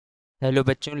Hello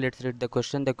बच्चों, let's read the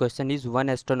question. The question is one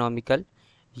astronomical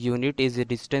unit is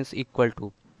distance equal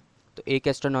to. तो एक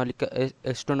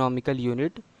astronomical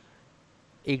unit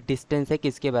एक distance है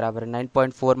किसके बराबर है?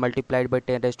 9.4 multiplied by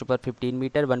 10⁻15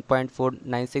 metre,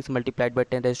 1.496 multiplied by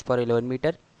 10⁻11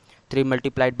 metre, 3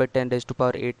 multiplied by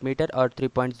 10⁻8 metre और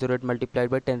 3.08 multiplied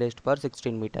by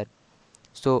 10⁻16 metre.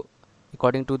 So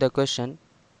according to the question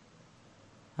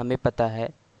हमें पता है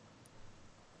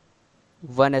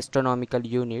one astronomical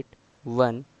unit,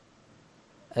 one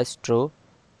astronomical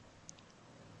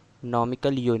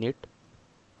unit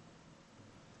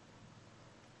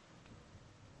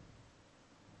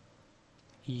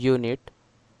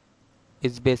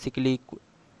is basically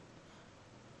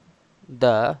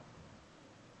the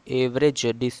average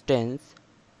distance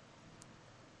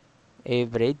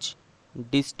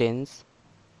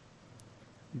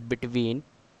between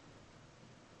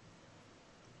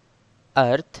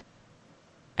earth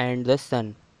and the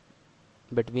sun,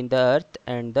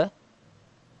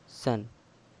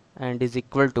 and is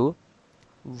equal to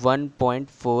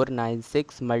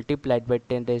 1.496 multiplied by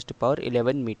 10 raised to power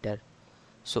 11 meter.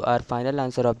 So our final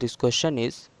answer of this question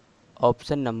is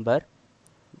option number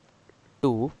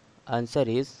 2. Answer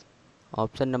is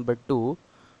option number 2,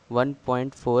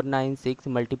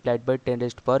 1.496 multiplied by 10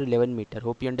 raised to power 11 meter.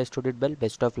 Hope you understood it well.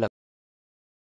 Best of luck.